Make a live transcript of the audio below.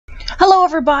Hello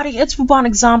everybody, it's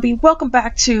BubonicZombie. Welcome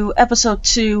back to episode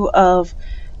 2 of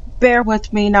Bear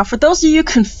With Me. Now for those of you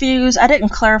confused, I didn't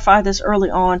clarify this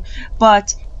early on,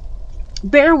 but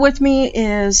Bear With Me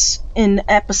is an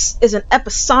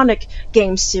episodic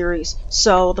game series.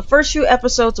 So the first few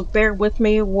episodes of Bear With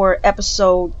Me were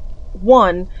episode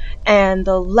 1, and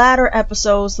the latter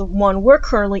episodes, the one we're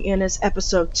currently in, is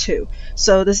episode 2.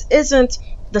 So this isn't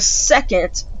the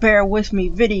second Bear With Me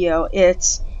video,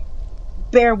 it's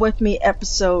Bear With Me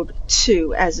episode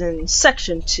 2, as in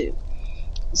section 2.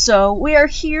 So we are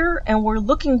here and we're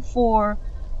looking for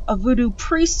a voodoo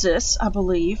priestess, I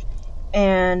believe,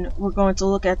 and we're going to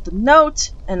look at the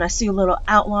note, and I see a little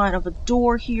outline of a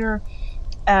door here,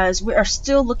 as we are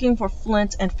still looking for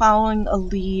Flint and following a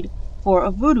lead for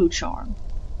a voodoo charm.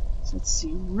 So let's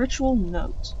see, ritual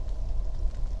note.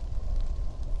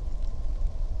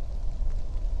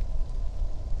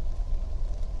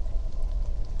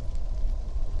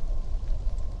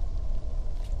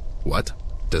 What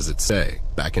does it say?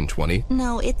 Back in 20?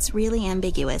 No, it's really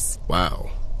ambiguous. Wow,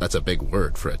 that's a big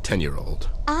word for a 10-year-old.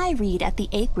 I read at the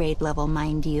 8th grade level,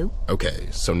 mind you. Okay,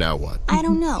 so now what? I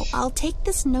don't know. I'll take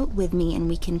this note with me and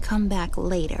we can come back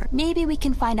later. Maybe we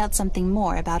can find out something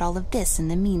more about all of this in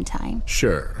the meantime.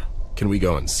 Sure. Can we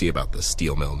go and see about the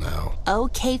steel mill now?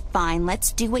 Okay, fine.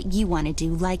 Let's do what you want to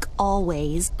do, like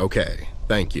always. Okay,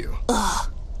 thank you.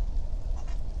 Ugh.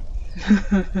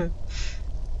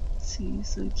 See,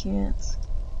 so we can't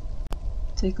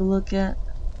take a look at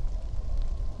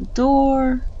the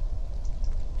door.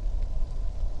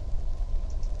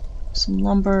 Some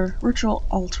lumber, ritual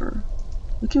altar.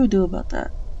 What can we do about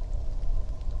that?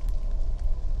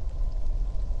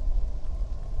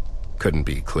 Couldn't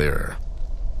be clearer.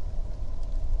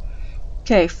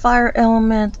 Okay, fire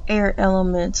element, air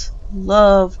element,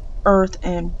 love, earth,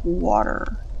 and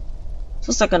water. So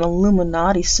it's like an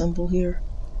Illuminati symbol here.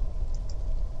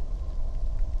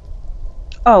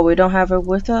 Oh, we don't have it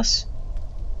with us?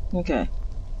 Okay.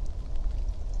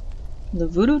 The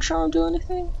voodoo charm do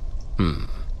anything?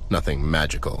 Nothing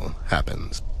magical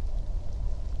happens.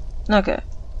 Okay.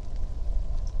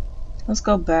 Let's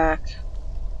go back.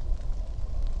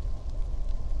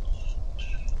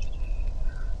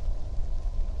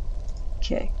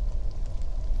 Okay.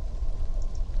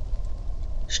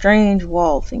 Strange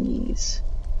wall thingies.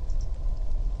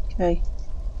 Okay.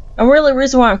 And really the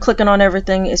reason why I'm clicking on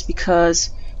everything is because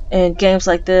in games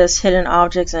like this, hidden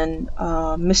objects and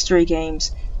mystery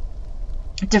games,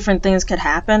 different things could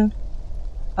happen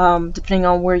depending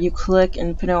on where you click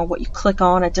and depending on what you click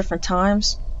on at different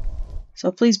times.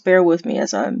 So please bear with me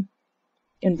as I'm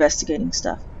investigating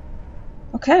stuff.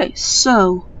 Okay,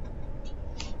 so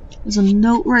there's a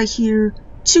note right here.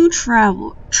 To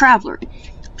traveler,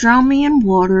 drown me in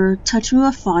water, touch me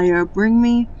with fire, bring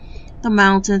me the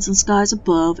mountains and skies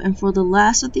above, and for the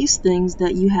last of these things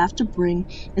that you have to bring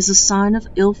is a sign of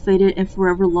ill-fated and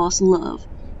forever lost love.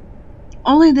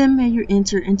 Only then may you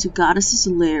enter into goddess's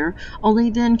lair, only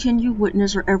then can you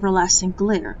witness her everlasting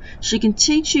glare. She can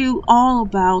teach you all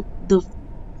about the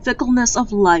fickleness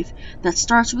of life that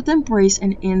starts with embrace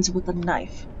and ends with a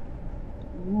knife.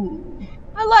 Ooh,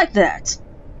 I like that.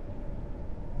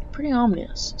 Pretty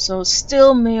ominous. So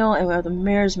steel mill, and we have the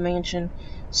mayor's mansion.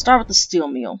 Start with the steel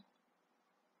mill.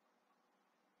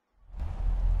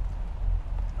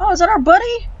 Oh, is that our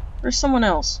buddy? Or someone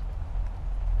else?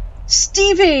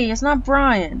 Stevie! It's not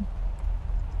Brian.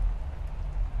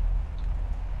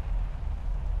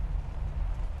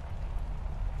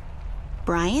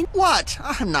 Brian? What?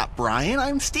 I'm not Brian,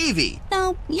 I'm Stevie.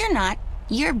 No, you're not.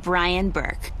 You're Brian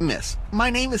Burke. Miss, my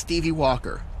name is Stevie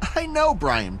Walker. I know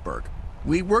Brian Burke.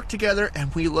 We work together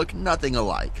and we look nothing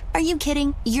alike. Are you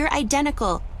kidding? You're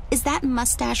identical. Is that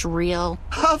mustache real?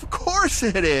 Of course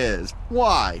it is.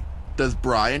 Why? Does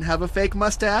Brian have a fake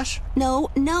mustache? No,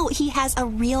 he has a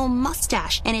real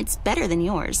mustache, and it's better than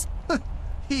yours.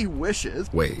 He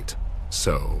wishes. Wait,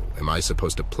 so am I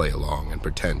supposed to play along and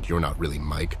pretend you're not really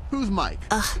Mike? Who's Mike?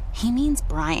 He means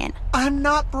Brian. I'm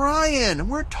not Brian.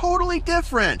 We're totally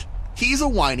different. He's a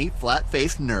whiny,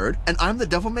 flat-faced nerd, and I'm the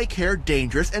devil-may-care,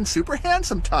 dangerous, and super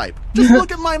handsome type. Just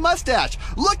look at my mustache.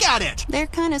 Look at it! They're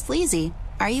kind of sleazy.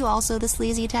 Are you also the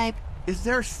sleazy type? Is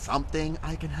there something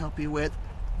I can help you with?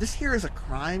 This here is a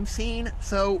crime scene,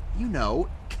 so, you know,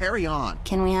 carry on.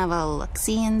 Can we have a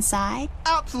look-see inside?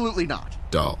 Absolutely not.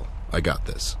 Doll, I got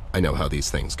this. I know how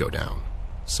these things go down.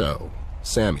 So,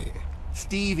 Sammy.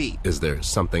 Stevie. Is there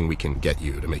something we can get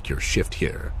you to make your shift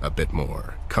here a bit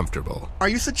more comfortable? Are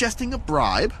you suggesting a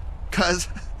bribe? 'Cause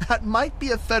that might be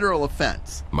a federal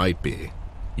offense. Might be.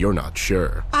 You're not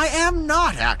sure. I am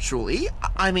not, actually.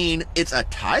 I mean, it's a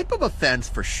type of offense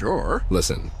for sure.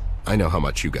 Listen, I know how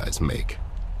much you guys make.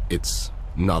 It's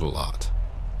not a lot.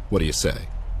 What do you say?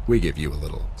 We give you a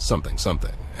little something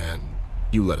something, and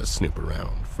you let us snoop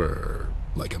around for,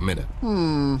 like, a minute.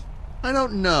 I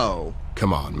don't know.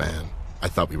 Come on, man. I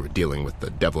thought we were dealing with the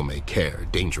devil-may-care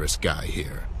dangerous guy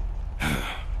here.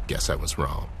 Guess I was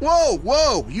wrong.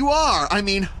 Whoa, you are. I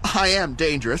mean, I am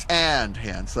dangerous and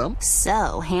handsome.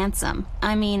 So handsome.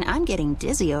 I mean, I'm getting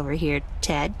dizzy over here,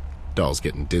 Ted. Doll's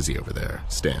getting dizzy over there,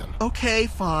 Stan. Okay,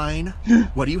 fine.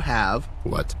 What do you have?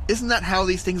 What? Isn't that how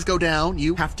these things go down?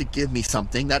 You have to give me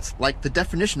something that's like the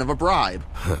definition of a bribe.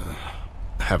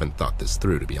 Haven't thought this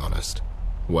through, to be honest.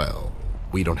 Well,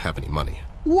 we don't have any money.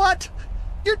 What?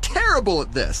 You're terrible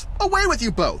at this. Away with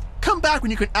you both. Come back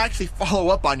when you can actually follow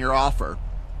up on your offer.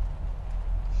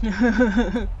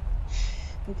 Okay,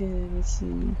 let's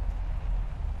see.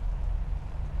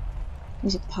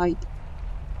 There's a pipe.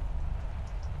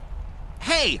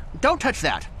 Hey, don't touch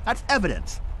that. That's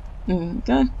evidence.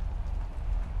 Okay.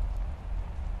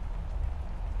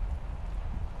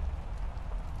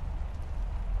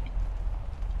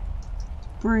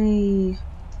 Bree,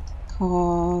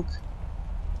 cog.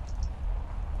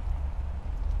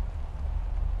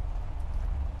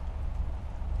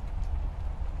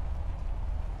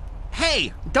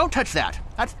 Hey, don't touch that.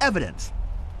 That's evidence.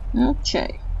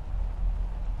 Okay.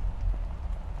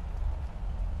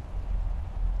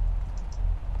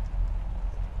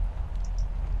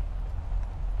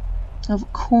 I have a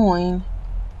coin.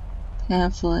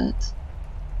 Pamphlet.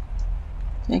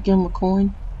 Can I give him a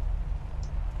coin?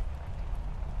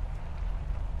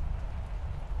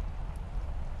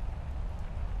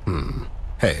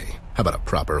 Hey, how about a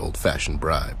proper old-fashioned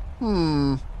bribe?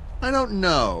 I don't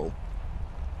know.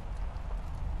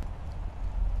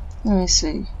 Let me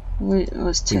see. Wait,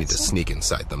 what's We need to sneak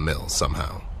inside the mill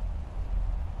somehow.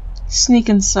 Sneak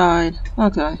inside.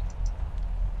 Okay.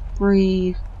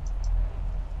 Breathe.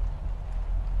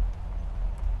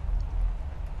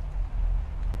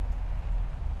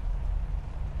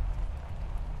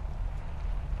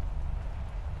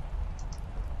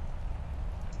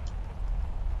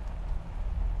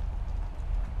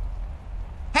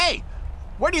 Hey,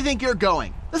 where do you think you're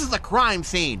going? This is a crime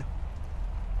scene.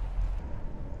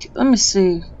 Let me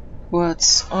see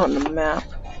what's on the map.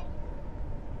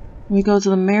 We go to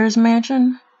the mayor's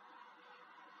mansion.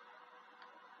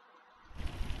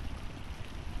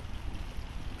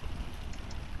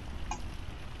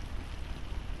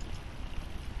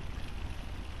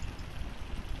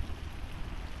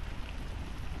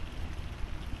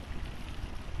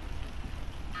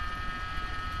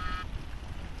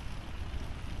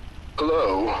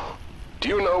 Hello? Do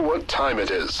you know what time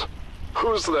it is?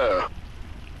 Who's there?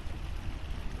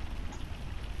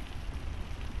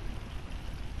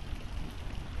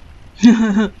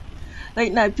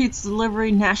 Late night pizza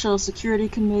delivery, National Security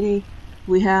Committee.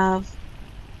 We have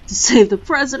to save the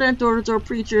president, door-to-door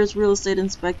preachers, real estate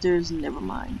inspectors. Never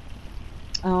mind.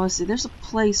 Let's see. There's a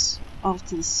place off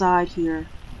to the side here.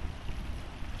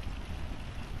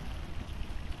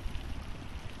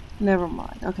 Never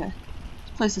mind. Okay.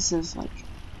 This place that says like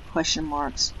question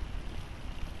marks.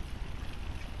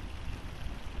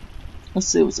 Let's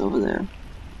see what's over there.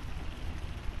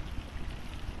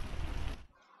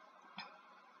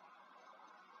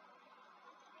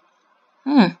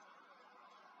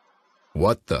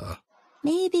 What the?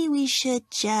 Maybe we should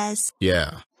just...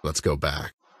 Yeah, let's go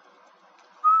back.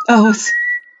 Oh,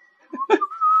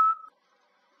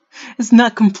 it's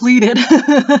not completed.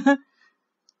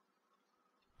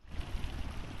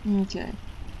 Okay.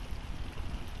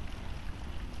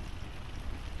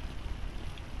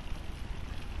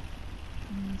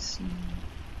 Let's see.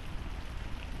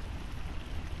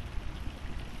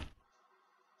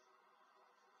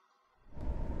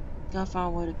 Gotta find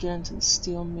a way to get into the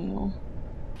steel mill.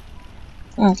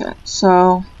 Okay,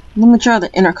 so let me try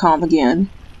the intercom again.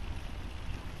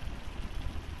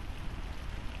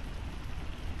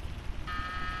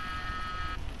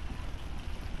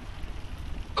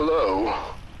 Hello?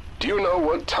 Do you know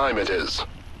what time it is?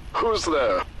 Who's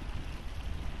there?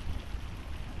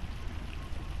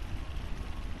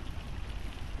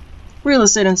 Real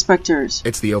estate inspectors.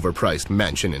 It's the overpriced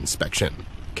mansion inspection.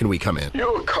 Can we come in?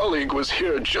 Your colleague was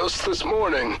here just this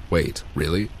morning. Wait,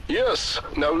 really? Yes.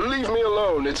 Now leave me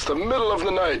alone. It's the middle of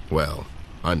the night. Well,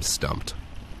 I'm stumped.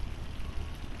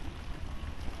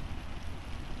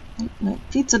 Late night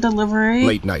pizza delivery.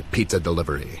 Late night pizza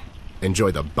delivery. Enjoy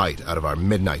the bite out of our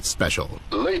midnight special.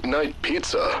 Late night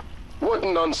pizza? What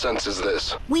nonsense is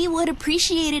this? We would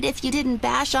appreciate it if you didn't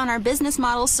bash on our business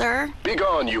model, sir. Be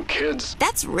gone, you kids.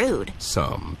 That's rude.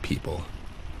 Some people.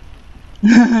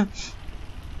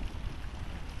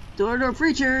 Door-to-door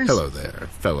preachers. Hello there,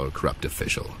 fellow corrupt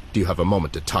official. Do you have a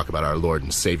moment to talk about our Lord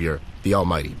and Savior, the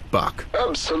almighty Buck?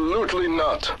 Absolutely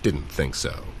not. Didn't think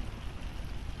so.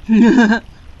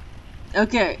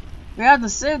 Okay, we have to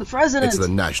save the president. It's the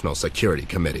National Security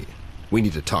Committee. We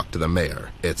need to talk to the mayor.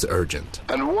 It's urgent.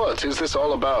 And what is this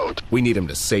all about? We need him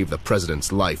to save the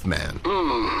president's life, man.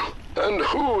 And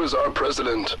who is our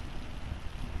president?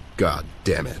 God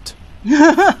damn it.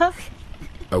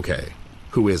 Okay,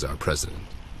 who is our president?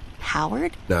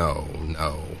 Howard? No.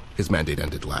 His mandate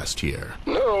ended last year.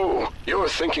 No, you're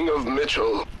thinking of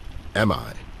Mitchell. Am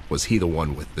I? Was he the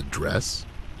one with the dress?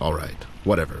 All right,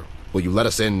 whatever. Will you let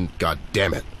us in? God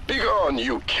damn it. Begone,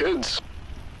 you kids.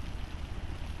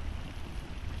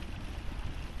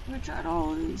 We tried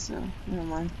all of these, so never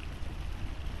mind.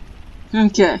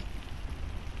 Okay.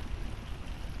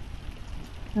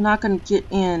 We're not going to get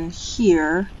in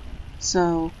here,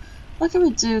 so what can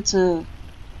we do to...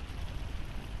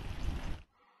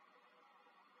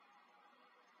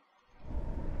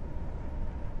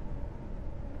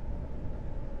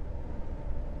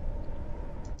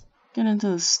 get into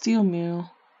the steel mill?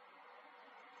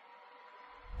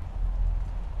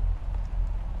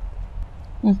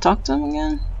 And talk to him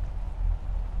again?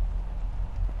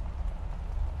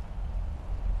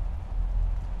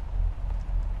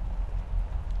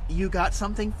 You got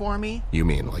something for me? You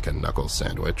mean like a knuckle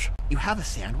sandwich? You have a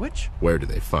sandwich? Where do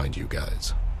they find you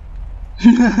guys?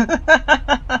 Okay.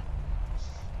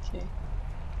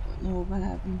 Don't know what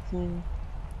happened thing.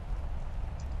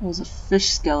 It was a fish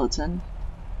skeleton.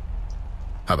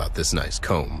 How about this nice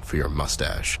comb for your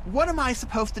mustache? What am I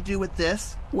supposed to do with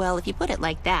this? Well, if you put it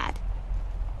like that.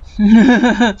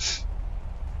 And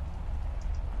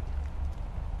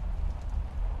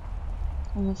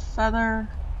a feather,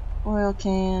 oil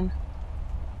can.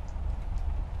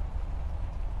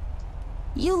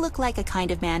 You look like a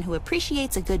kind of man who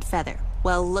appreciates a good feather.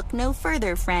 Well, look no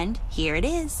further, friend. Here it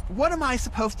is. What am I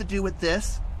supposed to do with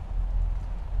this?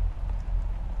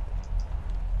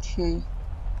 Okay.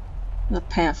 The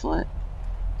pamphlet.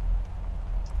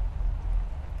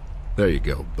 There you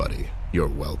go, buddy. You're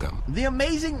welcome. The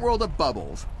Amazing World of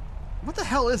Bubbles. What the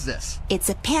hell is this? It's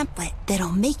a pamphlet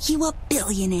that'll make you a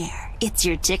billionaire. It's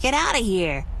your ticket out of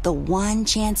here. The one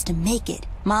chance to make it.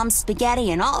 Mom's spaghetti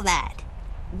and all that.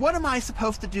 What am I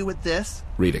supposed to do with this?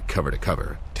 Read it cover to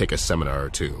cover. Take a seminar or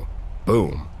two.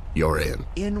 Boom. You're in.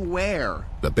 In where?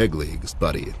 The big leagues,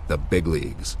 buddy. The big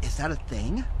leagues. Is that a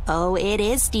thing? Oh, it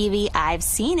is, Stevie. I've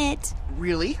seen it.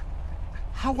 Really?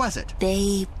 How was it?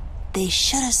 They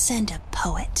should have sent a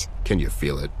poet. Can you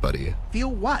feel it, buddy?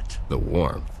 Feel what? The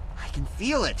warmth. I can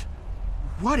feel it.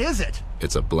 What is it?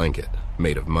 It's a blanket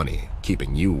made of money,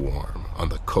 keeping you warm on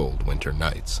the cold winter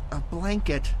nights. A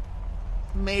blanket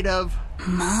made of...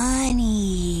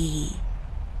 Money.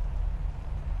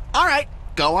 All right,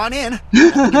 go on in.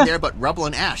 Nothing in there but rubble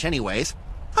and ash anyways.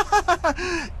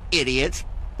 Idiots.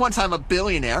 Once I'm a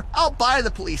billionaire, I'll buy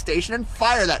the police station and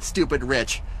fire that stupid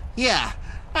Rich. Yeah,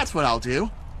 that's what I'll do.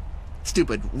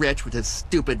 Stupid Rich with his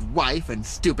stupid wife and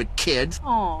stupid kids.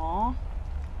 Aww.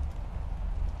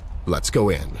 Let's go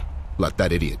in. Let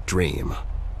that idiot dream.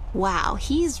 Wow,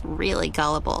 he's really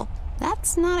gullible.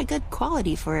 That's not a good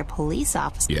quality for a police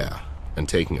officer. Yeah, and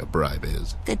taking a bribe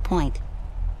is. Good point.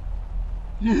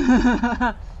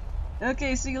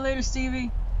 Okay, see you later,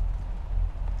 Stevie.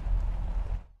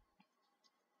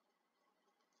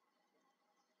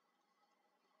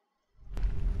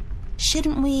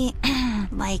 Shouldn't we,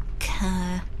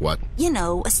 What? you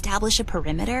know, establish a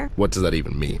perimeter? What does that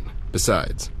even mean?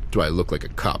 Besides, do I look like a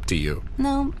cop to you?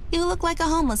 No, you look like a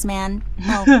homeless man.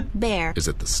 Well, bear. Is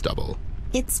it the stubble?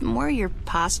 It's more your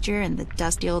posture and the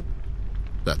dusty old...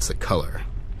 That's the color.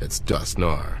 It's dust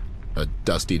noir. A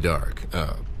dusty dark,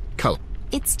 color.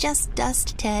 It's just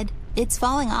dust, Ted. It's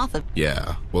falling off of...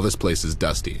 Yeah, well this place is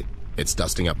dusty. It's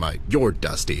dusting up my... You're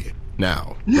dusty.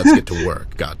 Now, let's get to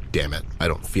work. God damn it. I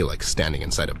don't feel like standing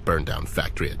inside a burned down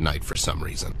factory at night for some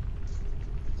reason.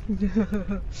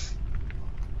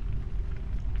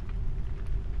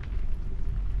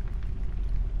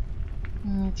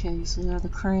 Okay, so we have the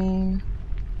crane.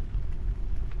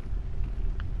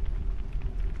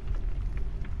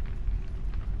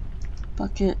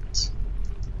 Bucket.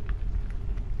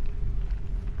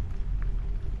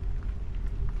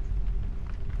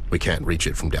 We can't reach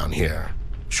it from down here.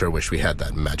 Sure wish we had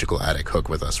that magical attic hook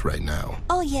with us right now.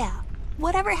 Oh, yeah.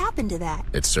 Whatever happened to that?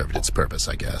 It served its purpose,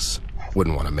 I guess.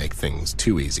 Wouldn't want to make things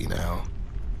too easy now.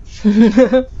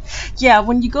 Yeah,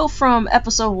 when you go from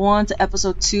episode 1 to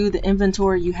episode 2, the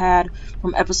inventory you had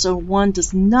from episode 1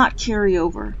 does not carry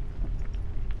over.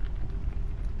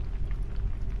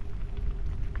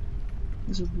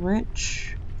 There's a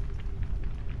wrench.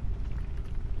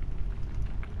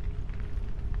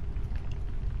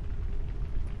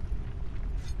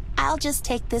 I'll just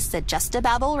take this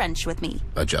adjustable wrench with me.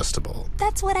 Adjustable.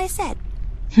 That's what I said.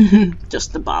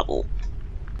 Just the bobble.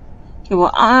 Okay,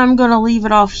 well, I'm gonna leave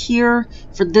it off here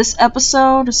for this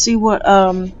episode to see what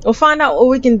we'll find out what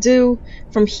we can do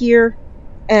from here.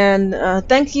 And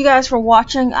thank you guys for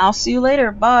watching. I'll see you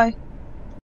later. Bye.